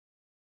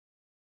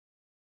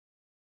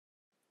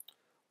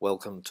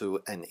Welcome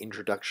to an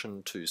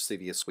introduction to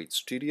CVS Suite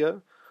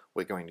Studio.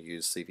 We're going to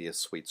use CVS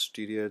Suite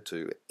Studio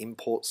to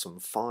import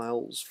some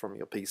files from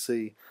your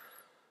PC,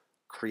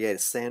 create a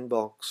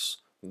sandbox,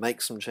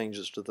 make some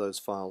changes to those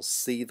files,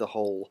 see the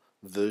whole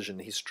version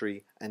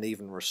history, and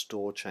even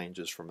restore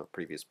changes from a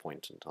previous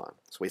point in time.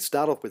 So we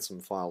start off with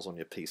some files on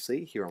your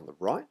PC here on the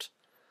right,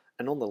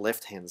 and on the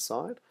left hand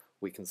side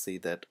we can see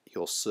that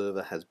your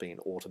server has been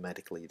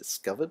automatically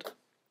discovered.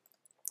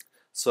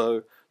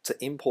 So to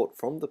import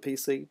from the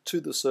PC to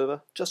the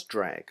server, just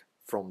drag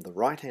from the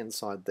right hand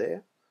side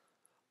there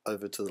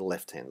over to the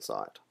left hand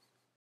side.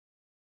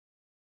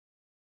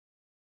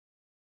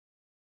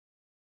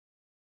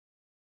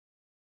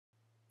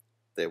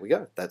 There we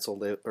go, that's all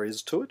there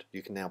is to it.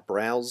 You can now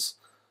browse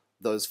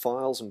those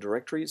files and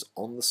directories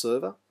on the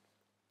server.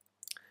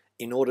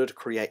 In order to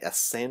create a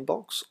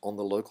sandbox on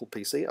the local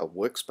PC, a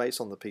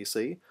workspace on the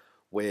PC,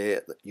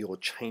 where your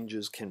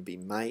changes can be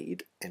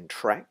made and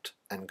tracked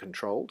and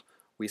controlled,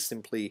 we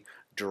simply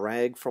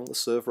drag from the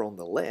server on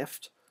the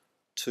left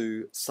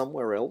to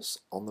somewhere else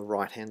on the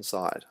right hand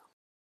side.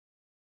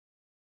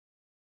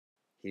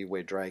 Here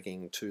we're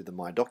dragging to the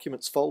My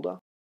Documents folder.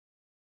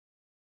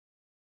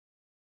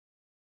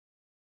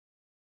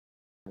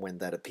 When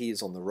that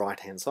appears on the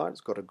right hand side,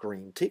 it's got a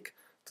green tick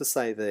to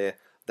say there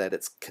that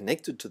it's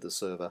connected to the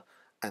server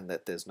and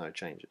that there's no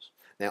changes.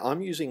 Now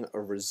I'm using a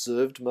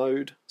reserved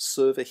mode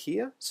server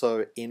here,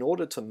 so in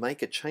order to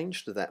make a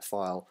change to that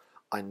file,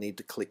 I need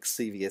to click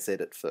CVS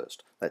Edit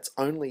first. That's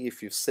only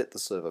if you've set the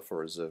server for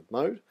reserved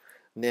mode.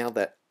 Now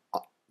that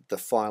the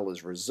file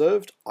is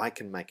reserved, I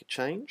can make a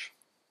change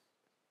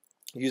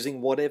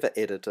using whatever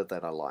editor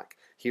that I like.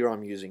 Here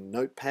I'm using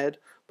Notepad,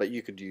 but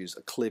you could use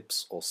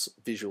Eclipse or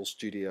Visual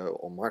Studio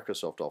or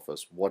Microsoft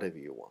Office, whatever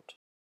you want.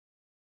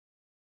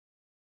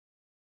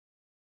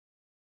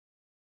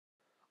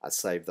 I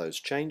save those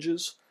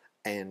changes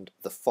and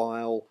the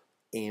file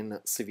in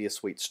CVS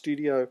Suite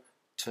Studio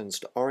turns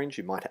to orange.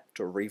 You might have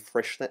to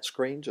refresh that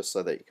screen just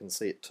so that you can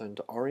see it turn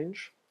to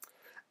orange.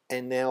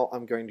 And now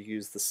I'm going to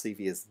use the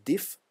CVS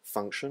diff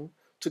function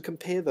to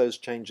compare those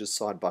changes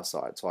side by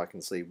side so I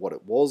can see what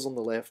it was on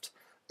the left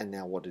and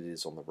now what it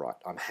is on the right.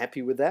 I'm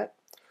happy with that,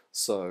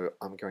 so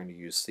I'm going to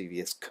use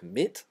CVS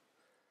commit.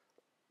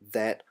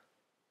 That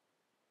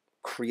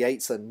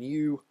creates a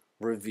new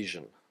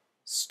revision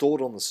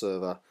stored on the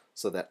server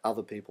so that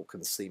other people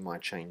can see my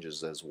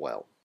changes as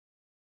well.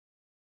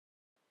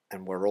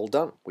 And we're all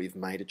done. We've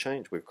made a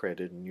change. We've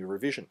created a new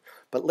revision.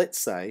 But let's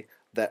say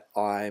that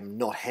I'm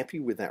not happy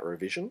with that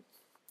revision.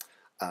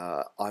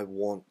 I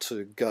want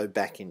to go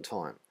back in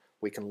time.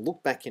 We can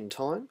look back in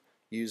time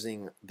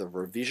using the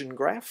revision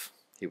graph.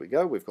 Here we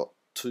go. We've got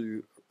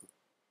two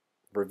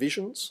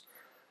revisions.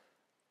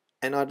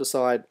 And I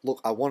decide,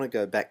 look, I want to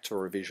go back to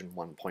revision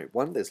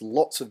 1.1. There's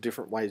lots of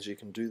different ways you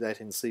can do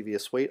that in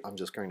CVS Suite. I'm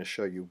just going to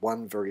show you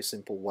one very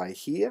simple way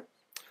here.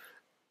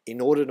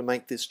 In order to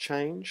make this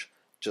change,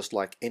 just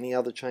like any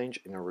other change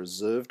in a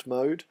reserved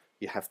mode,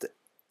 you have to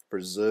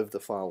reserve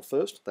the file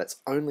first. That's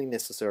only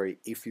necessary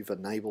if you've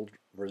enabled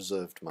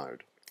reserved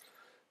mode.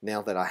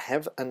 Now that I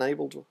have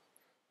enabled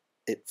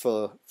it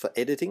for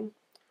editing,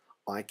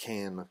 I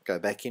can go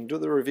back into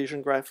the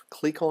revision graph,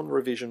 click on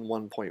revision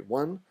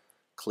 1.1,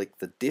 click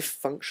the diff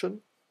function,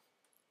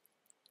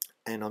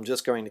 and I'm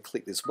just going to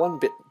click this one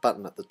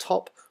button at the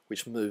top,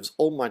 which moves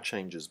all my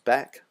changes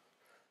back,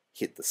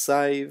 hit the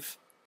save.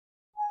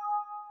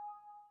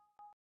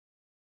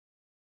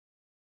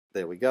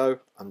 There we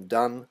go, I'm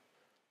done.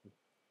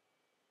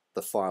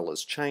 The file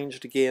has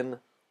changed again.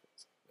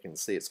 You can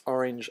see it's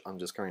orange. I'm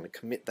just going to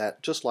commit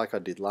that just like I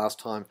did last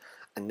time,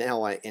 and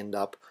now I end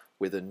up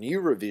with a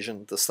new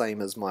revision the same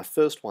as my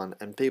first one,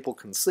 and people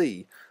can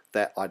see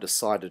that I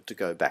decided to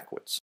go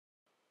backwards.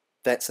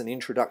 That's an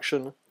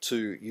introduction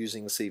to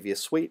using CVS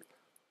Suite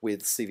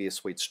with CVS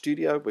Suite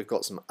Studio. We've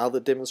got some other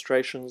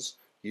demonstrations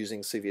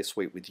using CVS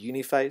Suite with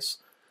Uniface,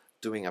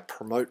 doing a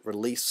promote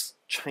release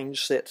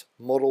change set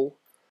model.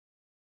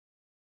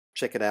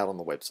 Check it out on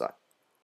the website.